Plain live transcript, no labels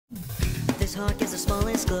This heart is the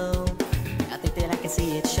smallest glow. I think that I can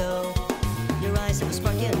see it show. Your eyes have a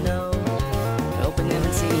spark, you know. Open them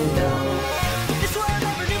and see you go. This world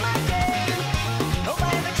never knew my game. Hope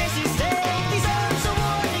I ever taste you stay. These arms so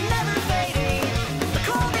warming, never fading. The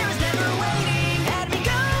cold air is never waiting. Had me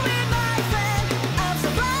going, my friend. I'm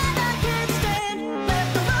so glad I could stand.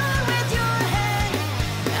 Left alone with your hand.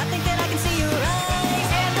 I think that I can see your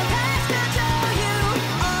eyes. And the past could tell you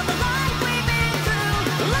all the life we've been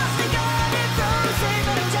through. Lost and gone and frozen,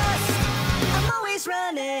 but I'm always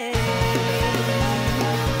running.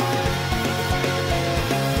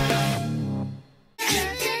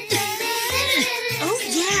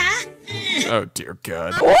 Oh, dear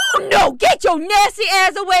God. Oh, no! Get your nasty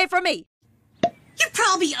ass away from me! You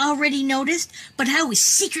probably already noticed, but I was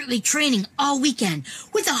secretly training all weekend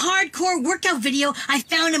with a hardcore workout video I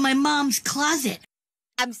found in my mom's closet.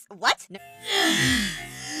 What?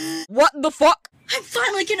 What the fuck? I'm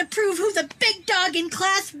finally gonna prove who the big dog in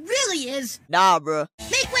class really is. Nah, bruh.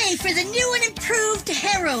 Make way for the new and improved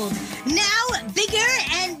Harold. Now bigger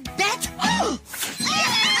and better. Oh!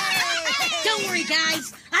 Don't worry,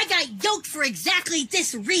 guys. I got yoked for exactly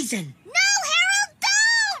this reason. No, Harold,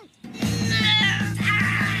 don't!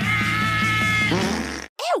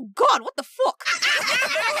 Oh, God, what the fuck?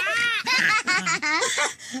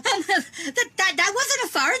 That wasn't a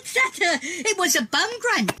fart. It was a bum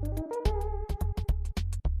grunt.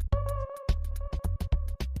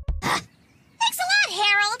 Thanks a lot,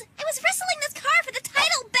 Harold. I was wrestling this car for the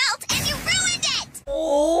title belt, and you ruined it!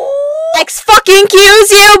 Oh!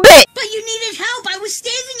 X-fucking-Q's you, bitch! But you needed help. I was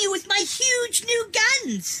saving you with my huge new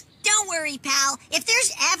guns. Don't worry, pal. If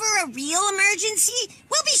there's ever a real emergency,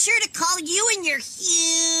 we'll be sure to call you and your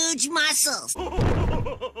huge muscles.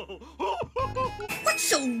 What's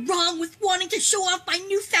so wrong with wanting to show off my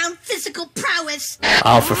newfound physical prowess?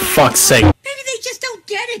 Oh, for fuck's sake. Maybe they just don't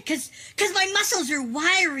get it, cause my muscles are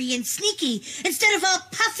wiry and sneaky instead of all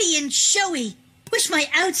puffy and showy. Wish my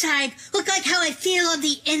outside looked like how I feel on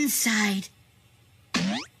the inside.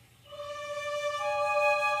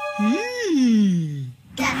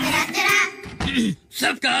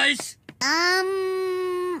 Sup, guys?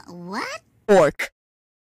 What? Orc.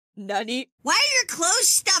 Nani? Why are your clothes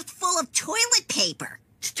stuffed full of toilet paper?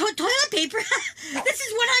 Toilet paper? This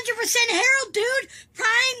is 100% Harold, dude.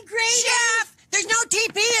 Prime grade. Chef! There's no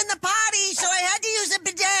TP in the potty, so I had to use a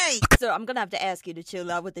bidet. Sir, I'm gonna have to ask you to chill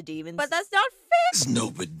out with the demons. But that's not fair. There's no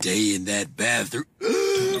bidet in that bathroom.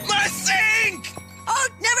 My sink! Oh,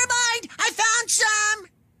 never mind. I found some.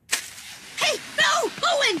 Hey, no!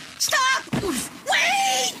 Owen, stop!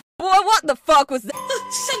 Wait! Boy, what the fuck was that?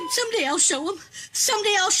 Someday I'll show him.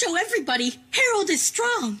 Someday I'll show everybody. Harold is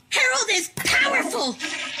strong. Harold is powerful.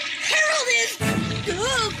 Harold is...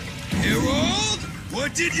 Harold?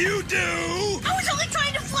 What did you do? I was only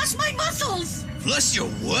trying to flush my muscles. Flush your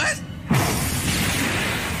what?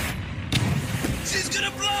 She's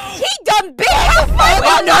gonna blow! He done big off my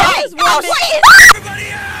eyes!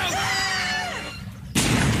 Everybody out!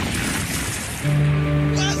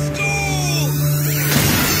 Let's go!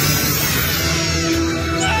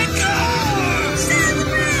 Let go!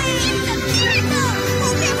 Celebrate! It's a miracle!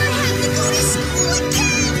 We'll never have to go to school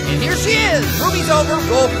again! And here she is. Movie's over.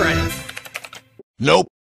 Roll credits. Nope.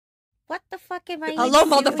 What the fuck am I Hello,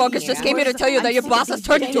 doing motherfuckers. here? Just came here to tell you that your boss has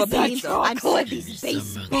turned into a bitch. I'm sick of these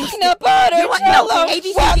basics. Peanut butter, jello.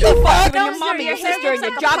 ABC, What the fuck? Don't Your mom and your your hair sister and looks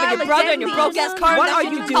your like a job and pile your of brother and your dead broke ass car. What are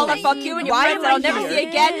you you doing? doing? Fuck you and your Why friends am that I'll I never here? see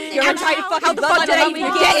again. You're gonna try to fuck How the fuck did I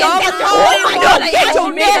even get in Oh my God! Get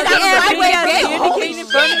your nasty ass away from me! Holy In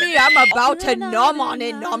front of me, I'm about to numb on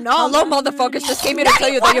it. Nom nom. Hello, motherfuckers. Just came here to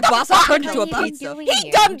tell you that your boss has turned into a pizza.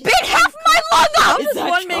 He done bit half my lung out. How does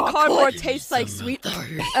one make cardboard taste like sweet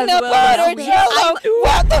Peanut butter, jello.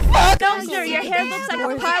 What the fuck? No, sir, your hair looks like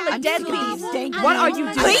a pile of dead leaves. What are you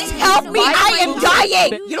doing? Please help me! I am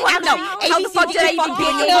dying! You don't have to know. How the fuck did I even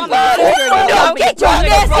get in No, get your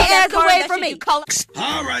nasty ass away from me!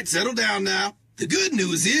 All right, settle down now. The good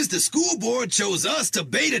news is the school board chose us to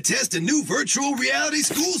beta test a new virtual reality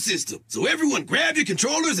school system. So everyone grab your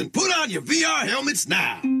controllers and put on your VR helmets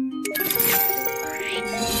now.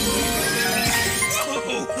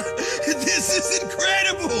 Whoa, this is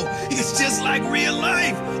incredible. It's just like real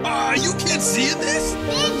life. You can't see this?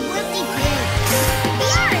 Big whoopie poo.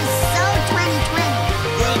 VR is so 2020.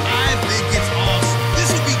 Well, I think it's awesome. This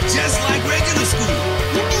will be just like regular school.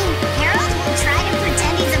 You mean Harold will try to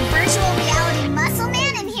pretend he's a virtual reality muscle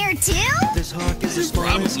man in here too? This heart is a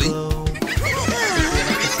Probably. glow.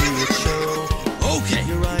 Okay,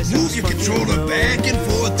 move your controller back and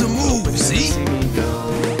forth to move, see?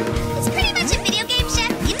 It's pretty much a video game,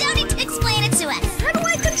 Chef. You don't need to explain it to us. How do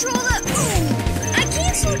I control the... I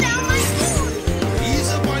can't slow down my...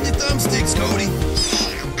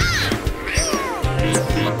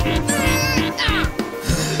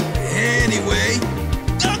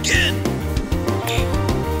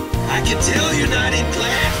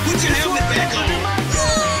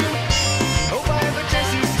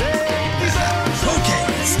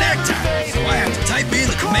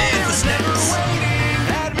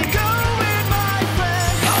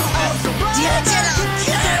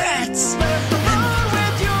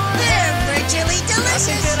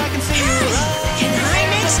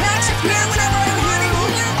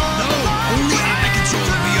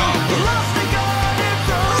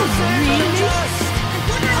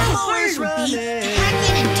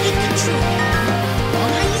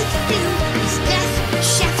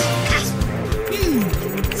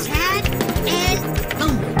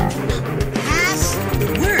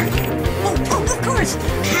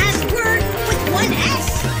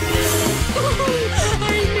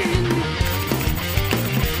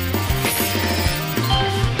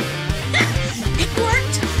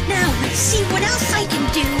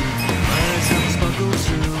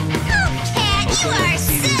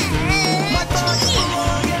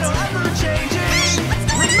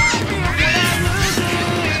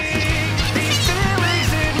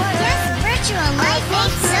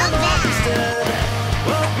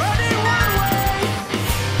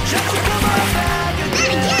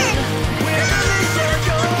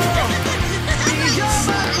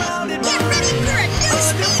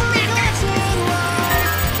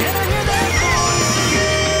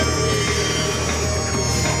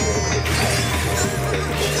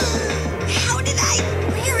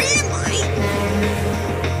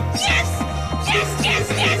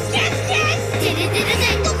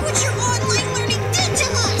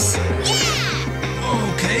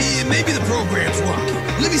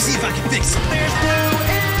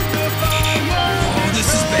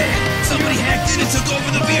 and took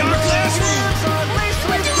over the